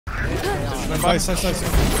Nice. Off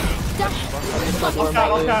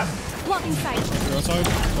cat. Blocking sight. You're outside.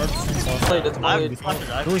 Played it.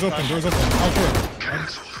 Doors open. Outdoor.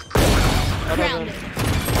 Grounded.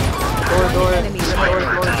 Door.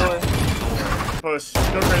 Push.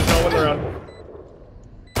 Go crazy, no one around.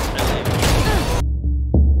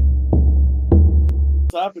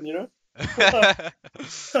 What's happened, you know?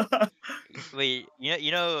 Wait,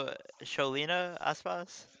 you know Sholina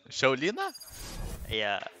Aspas? Sholina?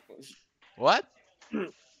 Yeah. What? Hmm.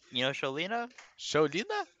 You know Sholina?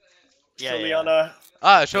 Sholina? Yeah. Juliana.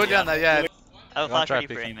 Ah, Sholina, yeah. I have a Don't flash try ready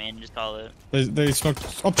for picking. you, man. Just call it. They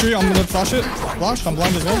smoked up tree. I'm gonna flash it. Flashed. I'm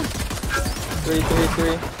blind as well. 3.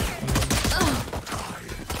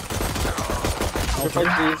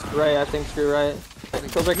 Right, I think screw right.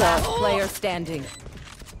 Kill big cat. Player standing.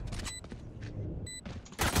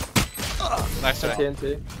 Nice try.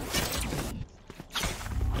 TNT.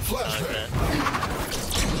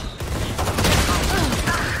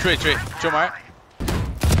 Okay. Tree. Jomar.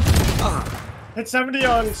 Hit 70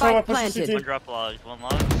 on Soma, push planted. the One CT. drop logs, one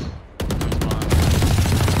log.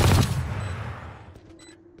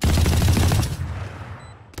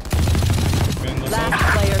 One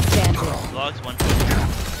Last player standing. spawn. Logs, one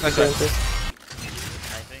Nice try.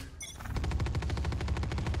 sniping.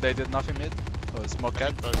 They did nothing mid. Oh, smoke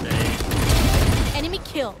cat. Close A. Enemy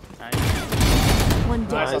kill. Nice. One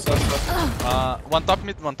down. Nice. One top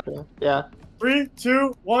mid, one top. Yeah. 3,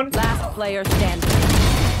 2, 1. Last player standing.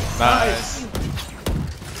 Nice.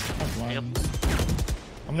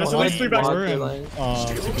 I'm There's not at least 3 back. TP out.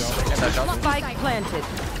 Get that shot. Spike planted.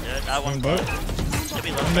 Good. I One one boat. Should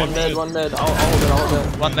be low. One mid. I'll hold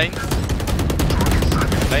it. One lane.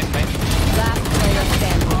 Lane. Last player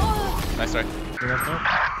standing. Nice try.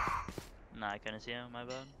 Nah, I couldn't see him. My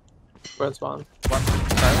bad. Red spawn. One.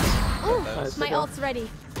 Nice. My ult's ready.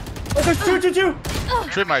 Oh, there's 2.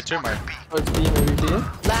 Trimmer. Oh, it's B, maybe B.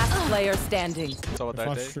 Last player standing. So what I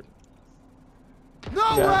Flash. did.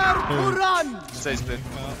 Yeah. Stay split.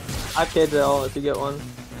 I have KJL if you get one.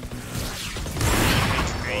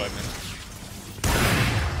 Oh, I mean.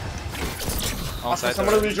 On side. I'm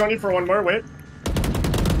gonna rejoin you for one more, wait.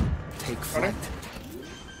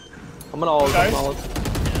 I'm gonna ult. Guys.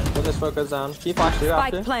 When this smoke goes down. Keep flash too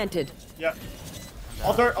after. Spike planted. Yeah.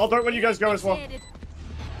 I'll dart when you guys go as well.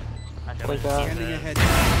 Like that.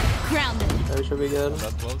 Grounded. That should be good.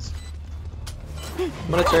 That close. I'm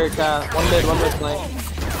gonna cherry cat. One mid flank.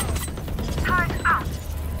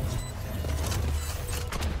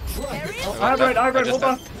 I have red, hold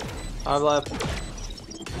on. I have left.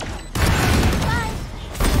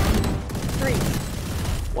 3.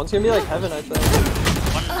 One's gonna be like heaven, I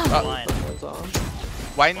think. One line. That's on.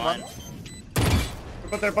 Wine One. one.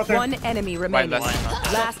 But there. One enemy remaining.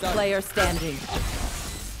 left. Last player standing.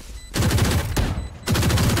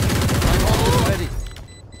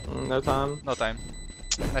 No time. No time.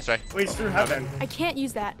 Nice try. Wait, through heaven. I can't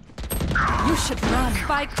use that. You should run.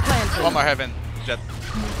 Spike planted. One more heaven. Jet.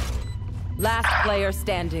 Last player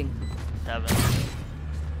standing. Seven.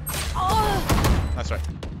 Nice try.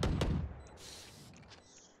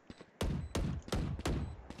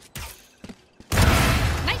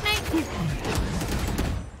 Night night.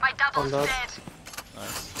 I'm dead.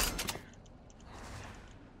 Nice.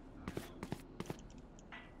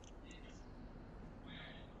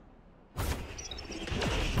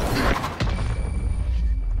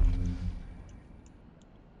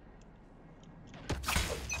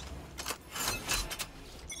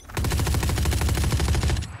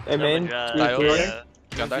 Hey, main. Dio.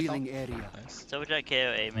 Gun dart. Revealing area. Nice. Silverjack KO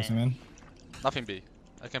A, Listen, man. man. Nothing B.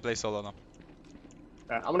 I can play solo now.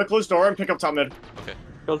 Yeah, I'm gonna close door and pick up top mid. Okay.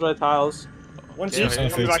 Killjoy tiles. One Yeah, seat, yeah,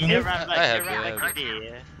 coming yeah. back Yeah. here. Run I have back, it, run back,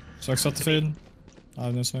 yeah. Smoke's out the fade. I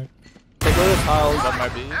have no smoke. Take away the tiles. One more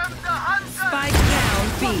B. Spike down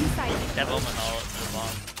B. Have omen all the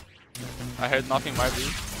bomb. I heard nothing might be.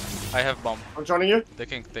 I have bomb. I'm joining you. They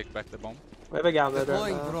can take back the bomb. We have a gambit right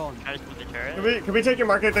Deploying now. drone. Try to smoke the turret. Can we take your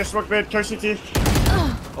market? They smoke mid, carry CT.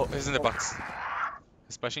 Oh, he's in the box.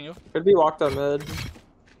 He's pushing you. Could be walked up mid.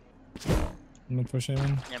 I'm gonna push in.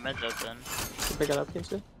 Yeah, mid's open. Pick it up, can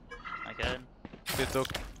you? I could. They took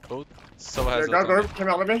both. So There, has go, ultimate. go, came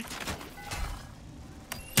out with me.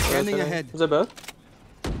 Scanning ahead. Is it both?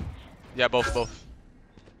 Yeah, both.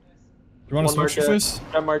 You wanna One smoke shift market. face?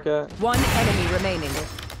 Grab market. One enemy remaining.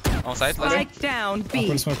 On site, let's go. Spike down I'll B.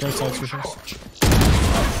 put a smoke right side shift face.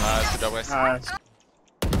 Nice, good job guys.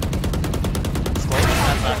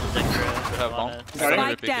 We We have bomb.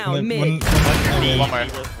 Spike down One- mid. One more.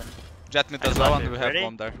 He's open. Jet mid as well, and we have Ready?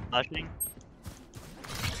 bomb there. Flashing.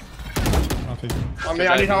 I'll take it. On me,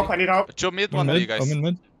 I need help, I need help. Two mid, One one B, mid. guys. I'm in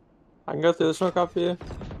mid. I can go through the smoke up for you.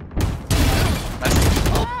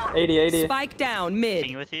 80. Spike down mid.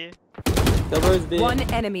 Ping with you. Double is B. One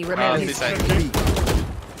enemy remaining. B side.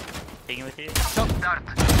 Ping with you.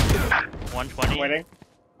 120. Waiting.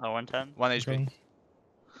 Oh, 110. 1 HP.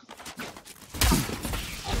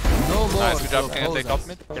 No more. Nice, good job. Can you take off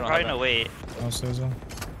mid? You They're don't probably have no wait. I'll say so.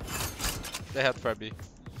 They had for B.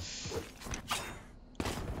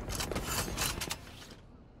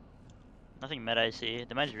 Nothing mid I see.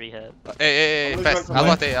 The man's rehab. Hey, I'm fast. losing A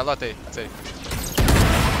lot A, a lot A. I'd say.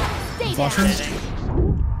 Flashing.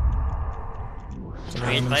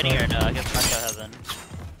 Are you fighting or no? I can flash out heaven.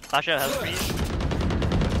 Flash out heaven for you.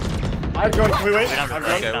 I'm going. Can we wait? We don't have I'm to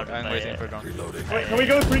going. fight. Okay, I'm waiting for drone. Wait, can we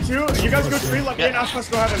go 3-2? You guys go 3. Let me and Aspas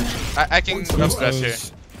go ahead and. I can go splash here.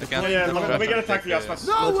 I can. Yeah, let me get and attack take, for Aspas.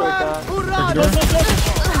 Let's work that. Break the door.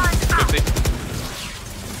 50.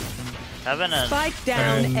 Heaven and Spike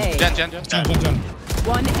down And- A. Gen. Jump.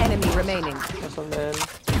 One enemy remaining. That's one mid.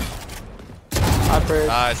 Upper.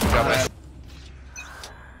 Nice, good job, guys.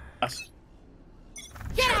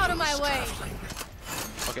 Get out of my way.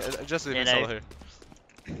 Okay, just leave it Yeah, solo here.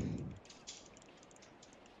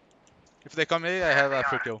 If they come here, I have a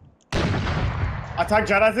free kill. Attack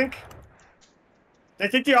Jet, I think. They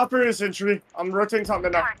think the upper is injury. I'm rotating top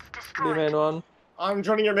mid now. B main one. I'm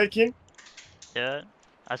joining your mid, Keen. yeah.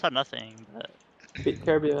 I saw nothing, but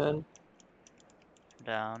Care B man.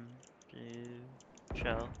 down.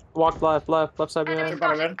 Chill. Walk left side B man.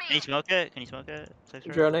 Bottom mid. Can you smoke it? Can you smoke it? They're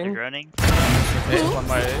Droning. droning. Hey, one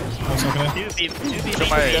my A. 1 second. 2B, 2B, Show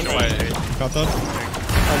my A, show my A. Got that.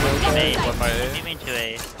 One my A.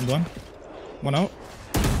 2A. I'm done. One out.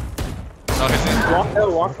 No, he's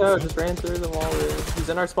in. Walk out, just ran through the wall. He's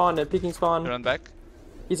in our spawn, peeking spawn. Run back.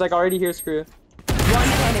 He's like already here, screw. One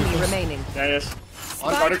enemy remaining. Yeah, yes.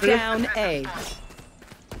 On guard Spike for you. down A.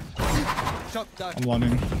 I'm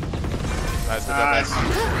landing. Nice, good job, Nice.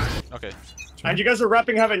 guys. Okay. And you guys are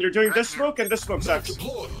wrapping heaven. You're doing this smoke and this smoke sucks.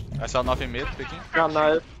 I saw nothing mid picking. Got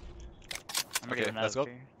knife. Okay, let's go.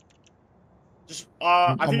 Just,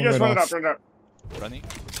 I think you guys run it up, run it up. Running.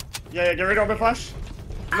 Yeah, get ready to open flash.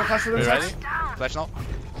 Open flash for Are them, you ready? Zach. Flash now.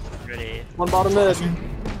 Ready. One bottom mid.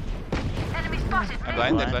 I'm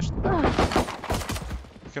blind, they flashed.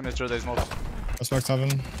 Come here, through the smoke. Respect 7.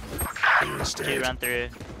 2 run through.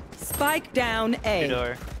 Spike down 2 A.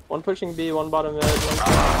 door. One pushing B, one bottom mid.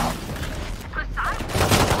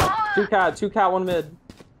 Two cat, one mid.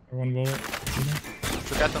 One bullet.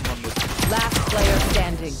 Two cat and one mid. Last player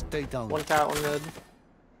standing. Stay down. One cat, one mid.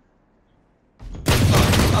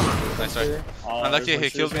 Nice try. Oh, Unlucky,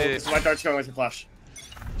 there's he one killed serious me. one. My dart's going like a flash.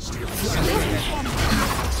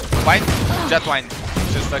 Wine? Jet wine.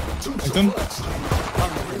 Just like, Victim.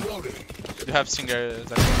 you have singer.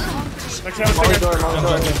 Next Molly round, door, molly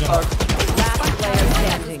door. Jump. Fuck. Last player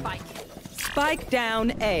standing. Spike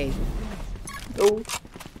down A. Oh.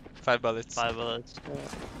 5 bullets. 5 bullets.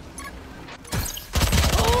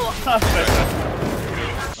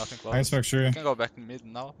 Nothing I close. expect sure. You can go back in mid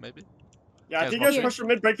now, maybe. Yeah, I think you guys push from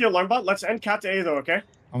mid, break the alarm bot. Let's end cat to A though, okay?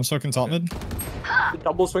 I'm soaking top mid.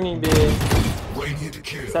 Double swinging B.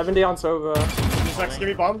 70 on Sova. Zach, give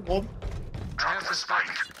me bomb, hold.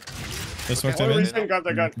 Respect What are we 7. saying? Grab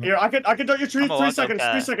the gun. Here, I can dart you 3 I'm a walk-up seconds,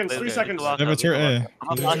 cat. 3 seconds, Wait, 3 wait, seconds. walk Yeah, up, but you're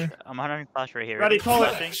walk A. up. I'm 100 flash right here. Ready, call it.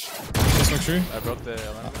 Flashing. Respect sure. I broke the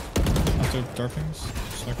alarm. After darkings.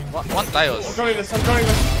 Second. One tiles. I'm joining this, I'm joining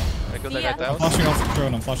this. I killed that guy I'm tiles. flashing off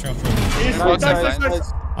drone. I'm flashing off drone. Easy, Nice, nice.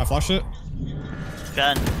 nice. I flash it.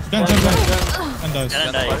 Gun. Gen. And dies. Gun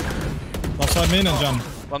and die. Left side main and Gen.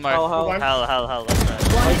 One Hell, more. hell. Hell. Left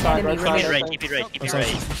side. One Right side, enemy right Keep side. it remaining. right, keep it right, keep it Right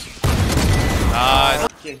right. Nice.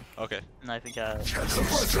 Okay. Okay. Knifing cat. Waiting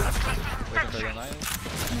for the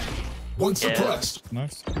knife. One Yeah. suppressed.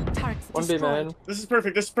 Nice. One B man. This is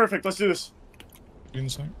perfect, Let's do this. Green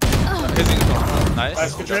side. He's in front. Nice,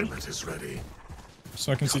 Nice. good trade. Is ready.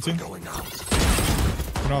 Second CT. Going out.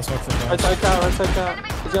 We're not stuck for Right flash. side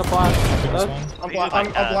cat. He's gonna flash. Dead. I'm We can blind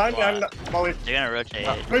fight cat. and Molly. They're gonna rotate.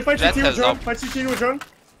 Can we fight Jet CT with has drone? up. Fight CT with drone?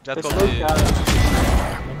 Jet They called smoked the... cat.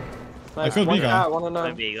 Nice. killed One B guy. cat, one unknown.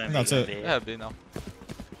 Going B, going B, That's going it. B. Yeah, B now.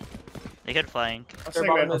 They could flank. I'm They're staying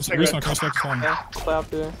bottom mid, I'm mid. staying Reese mid. not gonna stack spawn. Yeah, play up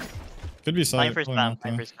here. Could be Flying side. for Probably spam, not,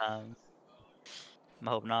 flying though. for spam. I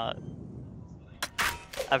hope not.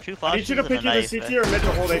 I have 2 I flashes need you to and pick a either knife. CT or mid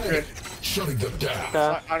to hold A trade. Shutting them down.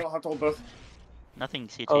 Cat. I don't have to hold both. Nothing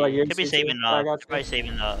CT. Oh, like you're Could be CT? saving I up. got They're you. probably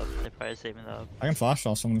saving up. They're probably saving up. I can flash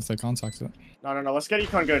off someone if they contact it. No. Let's get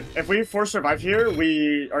econ good. If we force survive here,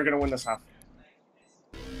 we are gonna win this half.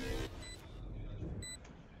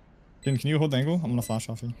 Can you hold the angle? I'm gonna flash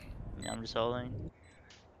off you. Yeah, I'm just holding.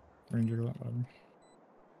 Ranger that, whatever.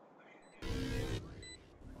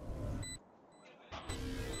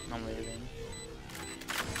 I'm leaving.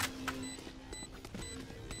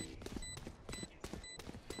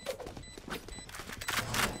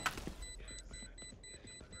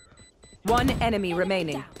 One enemy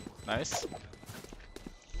remaining. Nice.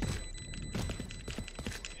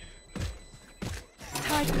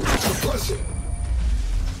 Suppress it.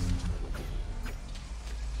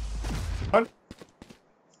 One.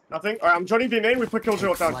 Nothing. Alright, I'm joining B main. We put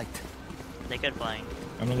Killjoy down. They could flying.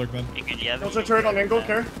 I'm gonna look mid. You could, yeah. Killjoy turret on angle,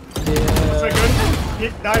 care. Yeah. That's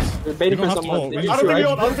good. Peek, nice. We're baiting We for don't have to someone. ult. I don't think we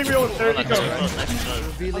ult. I don't think we ult. There you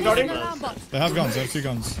go. I'm guarding. They have guns. They have 2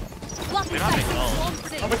 guns. We're not making ult.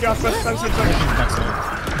 I'm with you, Aspas. Sensor. Backside.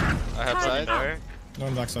 I have side. Door. No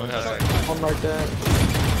one backside. I have side. One mark there.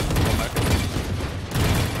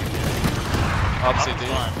 Up CT.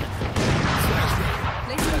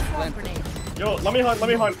 Yo, let me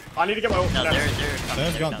hunt. I need to get my ult. No, next. They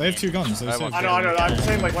have guns. They have 2 guns. They I have want- I know. I'm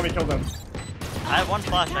saying, like, let me kill them. I have one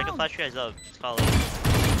flash. I can flash you guys up. Just call it.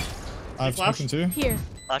 I have Flash? spoken 2. Here.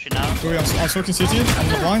 Flash it now. Go, I'm smoking CT.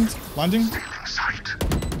 I'm blind. Blinding.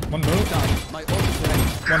 One boat.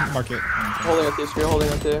 One market. Holding up this. You're holding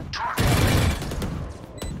up there.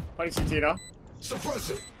 Playing CT now. Suppress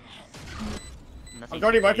it. Nothing I'm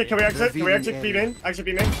guarding market. Can we exit? Can we Revealing exit B area. main? Exit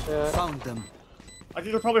B main? Yeah. Found them. I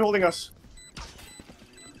think they're probably holding us.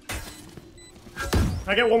 Can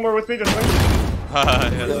I get one more with me? Just win.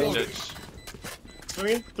 Yeah, that's judge.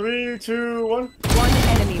 Swinging. 3, 2, 1. One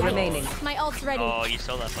enemy remaining. My ult's ready. Oh, you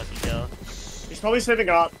stole that fucking kill. He's probably saving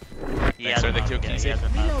it up. He Thanks has for a the mouth, kill, yeah, he Kingsley. has a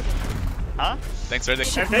mouth. Huh? Thanks for the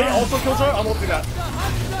If they also kill her, I won't do that.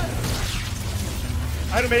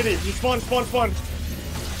 I had him 80. He spawned. I'm going Broke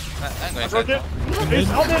inside it. now. He's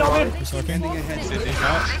I'll mid. He's smoking. Ending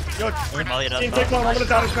ahead. Yo, Molly it up. team, take long. I'm gonna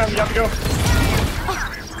down his crown. You have to go.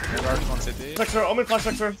 Guard on CT. Flexer. I'm in flash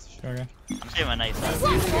flexer. Okay. I'm saving my knife. Nice.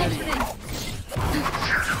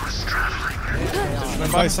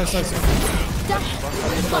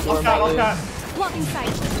 Off cat. Blocking sight.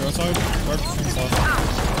 You're outside. Dark.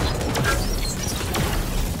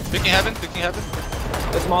 Picking heaven. Picking heaven.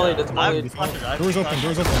 That's Molly. That's I Molly. have flashes. I have Doors open.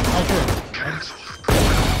 Doors open. Out door.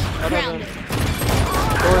 Grounded.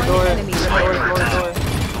 Door. Enemy remaining.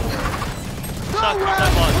 Stuck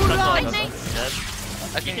one. Lightning. Dead.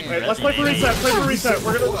 I can Wait, let's play for reset. Play for reset.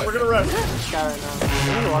 We're gonna rest. Guy right now.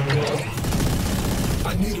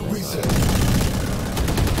 I need a reset.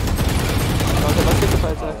 Okay, let's get the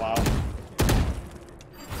fight set. Wow.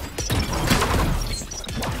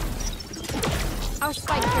 Our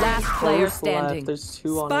spike. Last player Close standing. left. There's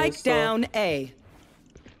 2 on A Spike still. down A.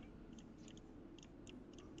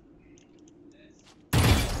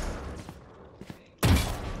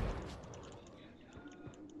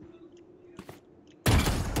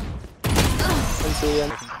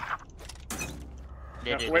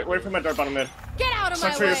 Wait for my dart bottom mid. Get out of my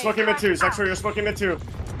Sexer, way. you're smoking mid too. Sexer, you're smoking mid too.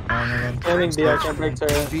 Aiming B. I can't break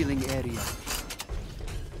turret. Revealing area.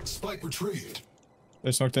 Spike retrieved.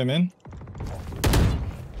 They smoked him in.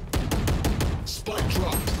 Spike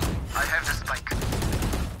dropped.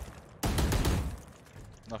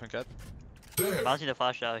 Nothing cat. There. Bouncing the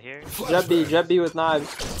flash out here. Jet B with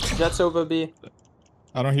knives. Jet's over B.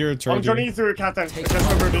 I don't hear a I'm turret. joining you through a cat then.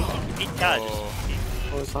 Just over me. He got Oh.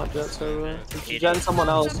 Oh, it's not Jet's over. It's Jen someone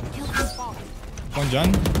else. One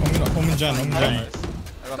gen. Omen gen. I Omen gen.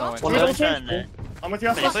 don't know One when. dead. I'm with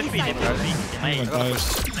you, They push Aspas. me, they push me. They Omen might. dies.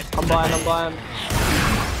 I'm blind.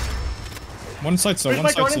 One side so. One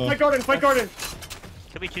Fight side so. garden. Fight garden.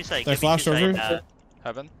 Could be 2 side. They flashed over.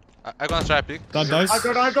 Heaven. I gonna try pick. That dies.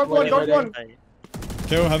 I got one.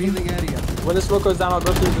 KO heaven. Revealing area. When the smoke goes down, I'll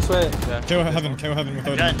go through this way. KO heaven. KO heaven with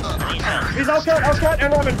Jen, Odin. I need Jen. He's out cat,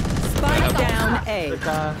 and Robin. Spike down A.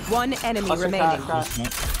 Cat. One enemy Cluster remaining. cat.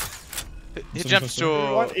 He jumps to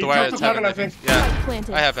He where jumped it's to heaven, heaven. I think. Yeah.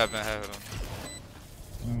 Planted. I have heaven.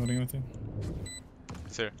 I'm holding with you.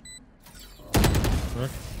 It's here.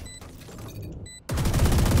 Correct.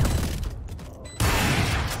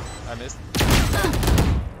 I missed.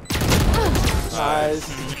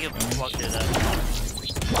 Nice. You can walk through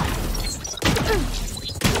that.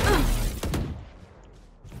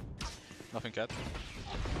 Nothing cat.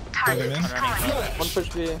 Hold him in. One push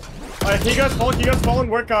B. He guys fallen.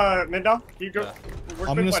 Work mid now. Work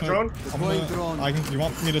I'm mid gonna my drone. smoke. I'm gonna. I can. You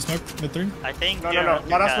want me to smoke mid 3? I think. No. you're Not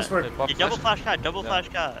cat. Aspas work. You double flash cat. Double flash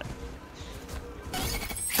cat.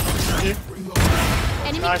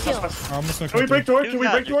 Enemy Nice, kill. Aspas. I'm gonna smoke Can we mid break 3. door? Can we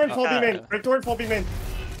break door and fall B Yeah. main? Break door and fall B main.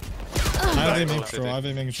 I have aiming control. I have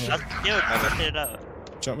aiming control. Let's get it out.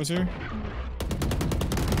 Chat was here.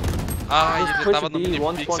 Ah, Just ele push tava no B, mini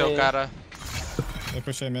 120. pixel, cara. They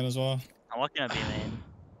push aim in as well. I'm walking up B main.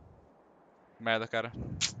 Merda, cara.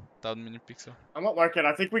 Tava no mini pixel. I'm not market.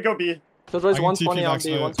 I think we go B. Killjoy's I can 120 TP on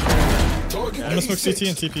backside. B. 120. Target I'm gonna smoke AC. CT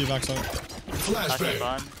and TP backside. Flash is Flashbang.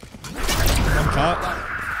 on. One cat.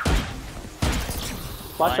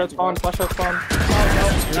 Flash out spawn, flash out spawn.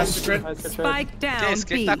 That's the grid. Nice, good trade. Spike down Jace, o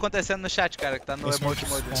que B. tá acontecendo no chat, cara? Que tá no emote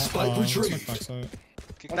mode. Retreat.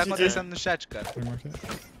 O que tá acontecendo no chat, cara? Market.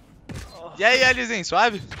 E aí, Alizinho,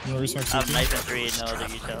 suave? No resmack I'm CT. knife and 3, no other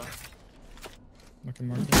util. Looking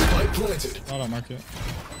market. Spike planted. Oh, no, market.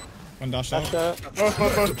 One dash out.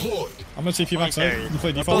 Flash out. Deployed. I'm gonna TP backside. You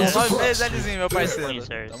play Pô, default? salve mesmo, Alizinho, meu parceiro.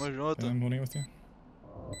 Pointers. Tamo junto. I'm holding it with you.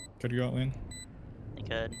 Could go out lane. You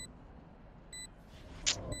could.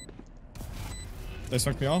 They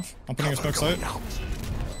smoked me off. I'm putting a smoke site.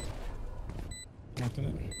 Marked in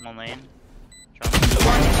it. One lane.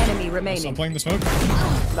 One enemy I'm remaining. playing the smoke.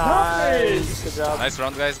 Nice. Good job. Nice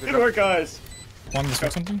round, guys. Good Good job. work, guys. One to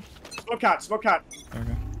smoke something. Smoke cat, smoke cat. Okay.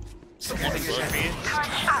 Nothing close for you.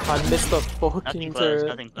 I missed the fucking Nothing close, turret.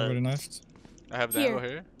 nothing I close. would've knifed. I have the Here. ammo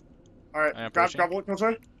here. I am Alright, grab approaching. one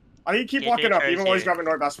closer. I think keep Yeah, walking take up, turrets even while he's here. grabbing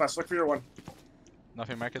north fast. Look for your one.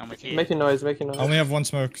 Nothing market. I'm with you. Making noise, making I noise. only have one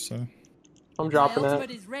smoke, so. I'm dropping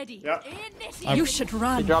it. is ready. Yeah. You should He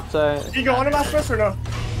run. dropped it. Ego on him, Aspas, or no?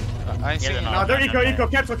 I ain't Yeah, seeing they're No, not. there Eco,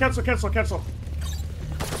 cancel.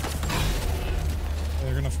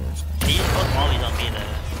 They're gonna force. He just both mollies on B though.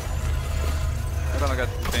 I don't got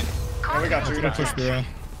pain. Yeah, we got you, we Gonna got you. push B.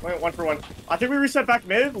 Wait, 1 for 1. I think we reset back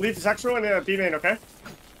mid, leave Zexro and B main, okay?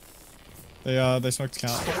 They smoked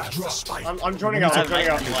cat. Drop. I'm joining out, I'm joining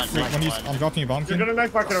out. Wait, when you, I'm dropping you bomb You're king. gonna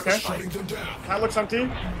knife market, okay? Shutting them down. Cat looks empty.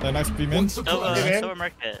 They knife B min. Sova, Okay. Sova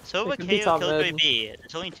market. Sova It could be KO top killed mid. B.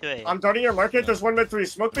 It's only 2A. I'm darting your market, there's one mid 3.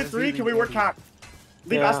 Smoke mid 3, can we work cat?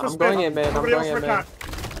 Leave Yeah, Aspas I'm going in mid, I'm Nobody else going in work mid. cat.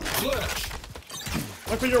 Flash.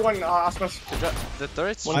 Look for your one, Aspas. The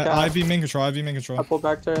turrets? One I B main control. I B main I control. pulled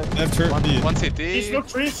back turret. They have turret B. One He CT. smoke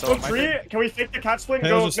 3, So smoke market. 3. Can we fake the cat split and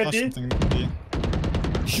Hey, go just mid flash D? something B.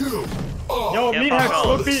 You. Oh. Yo, Yeah, meathead, fuck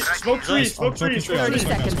smoke off. B, smoke 3, smoke 3, smoking smoke three. 30 3.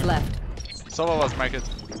 seconds left. Sova was market.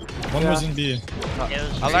 One Yeah. was in B.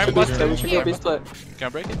 Alarm We bot. should go B split. Can I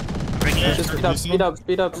break it? Bringing it. Just speed up, speed up,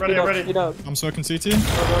 speed up, Ready, speed up, ready. speed up. I'm smoking CT. Go,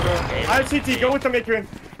 go, go. I have CT, go with the maker in.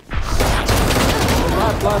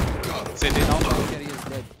 Blood. CT now.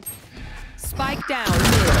 Spike down.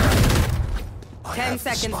 Mid. 10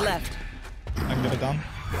 seconds left. I can get it down.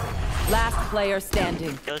 Last player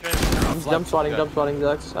standing. Kills right. Jump spotting,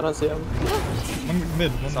 Zex. I don't see him. One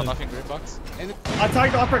mid. One Saw mid. nothing great box. I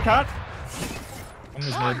tagged the upper cat. One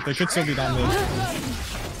was mid. They could still be down mid.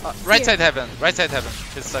 Right side heaven. Right side heaven.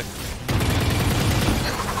 It's stuck.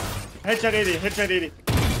 Headshot 80, headshot 80.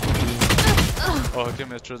 Oh, give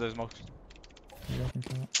me a true. There's smoke.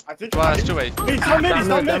 I think Well, it's 2A. He's down mid, he's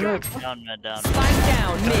down Damn mid. it. Down mid, down. Spike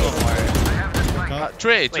down. Mid.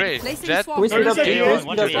 Trey. Placing Jet. swamp. Can we speed up? Thirty Can we seconds.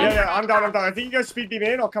 speed up? Yeah, I'm down. I think you guys speed B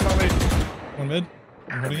main, I'll come out late. One mid.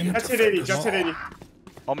 I'm holding in. Just hit 80, just hit 80.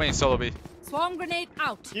 Oh main solo B. Swarm grenade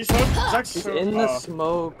out. He's hooked, Zex. He's in the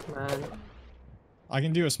smoke, man. I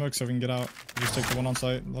can do a smoke so we can get out. Just take the one on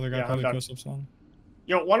site. The other guy Yeah, I'm probably done. close ups on.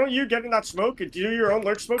 Yo, why don't you get in that smoke, do your own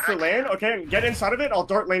lurch smoke for lane, okay? And get inside of it, I'll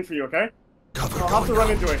dart lane for you, okay? Cover I'll have to going run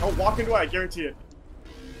out. into it. I'll walk into it, I guarantee it.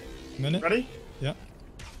 Minute. Ready? Yeah.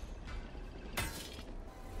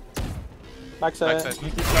 Backside. Backside.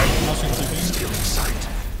 Flashing TP.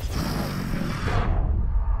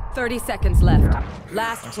 30 seconds left.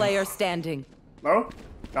 Last player standing. Low?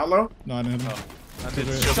 Not low? No, I didn't hit him. And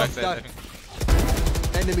it's still backside, I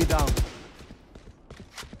think. Enemy down.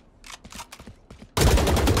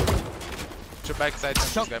 Shoot backside. and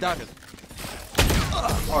Shot guy down. market.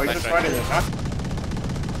 Oh, he's Nice just try. running it, huh?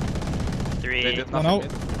 3. They did One nothing.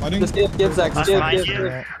 out. mid. Fighting. Just give Zex, Behind give.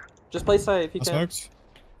 you. Just play side if you I can. smoked.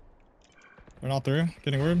 They're not through.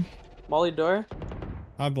 Getting word. Molly door.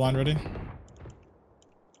 I have blind ready.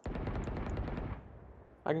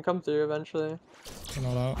 I can come through eventually. They're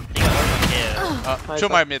not out. Nice Show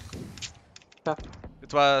up. my mid. Yeah.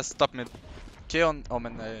 It was top mid. K on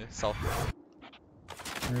Omen south.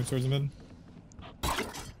 I'm going towards the mid.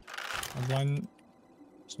 I'm blind.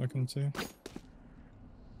 Smoking too.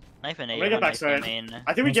 Knife and I'm 8. gonna get One knife backside. main.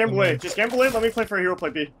 I think we Most gamble of them. it. Just gamble it, let me play for a hero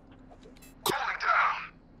play B.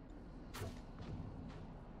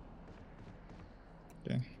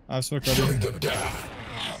 Okay. I have smoke ready. Shutting You them down.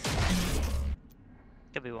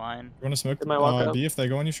 Could be wine. want to smoke They might walk up. B if they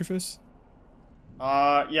go on you, Shufus?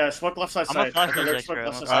 Yeah, smoke left side I'm side. a flash Okay, those let's smoke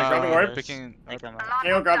extra. left side. Grabbing ward. Picking. I think I'm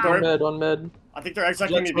KO, grab One door. mid, one mid. I think they're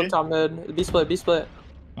exactly Jet me smoke B. top mid. B split, B split.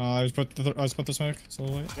 I just put the smoke. It's a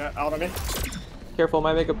little late. Yeah, out on me. Careful,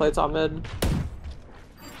 might make a play top mid.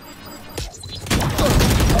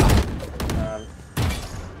 Um,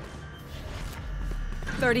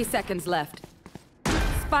 30 seconds left.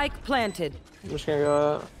 Spike planted. I'm just gonna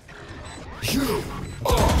go. You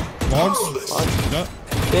are Logs? powerless. Yeah.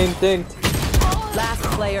 Ding, ding. Last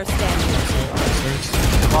player standing.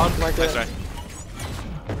 Stairs. Bomb, like Nice it. try.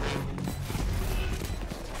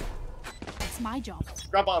 It's my job.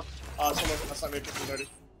 Grab bomb. Someone, that's not me, 1530.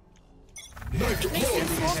 Knife deployed.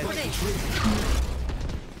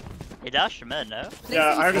 He dashed mid, no?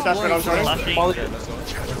 Yeah, I heard his dash right, I'm joining. Flashing. Molly. Let's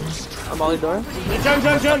go. I'm Molly door. Jump.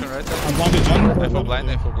 Right there. I'm blinded, John. I full blind,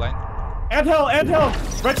 I full blind. Ant hill.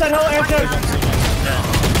 Right side hill, ant hill.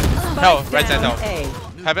 Hell, right side hell.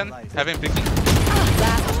 A. Heaven picking.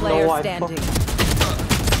 Last player No, I standing.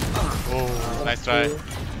 Oh, nice try.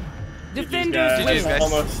 Defenders GG's, guys.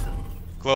 Almost.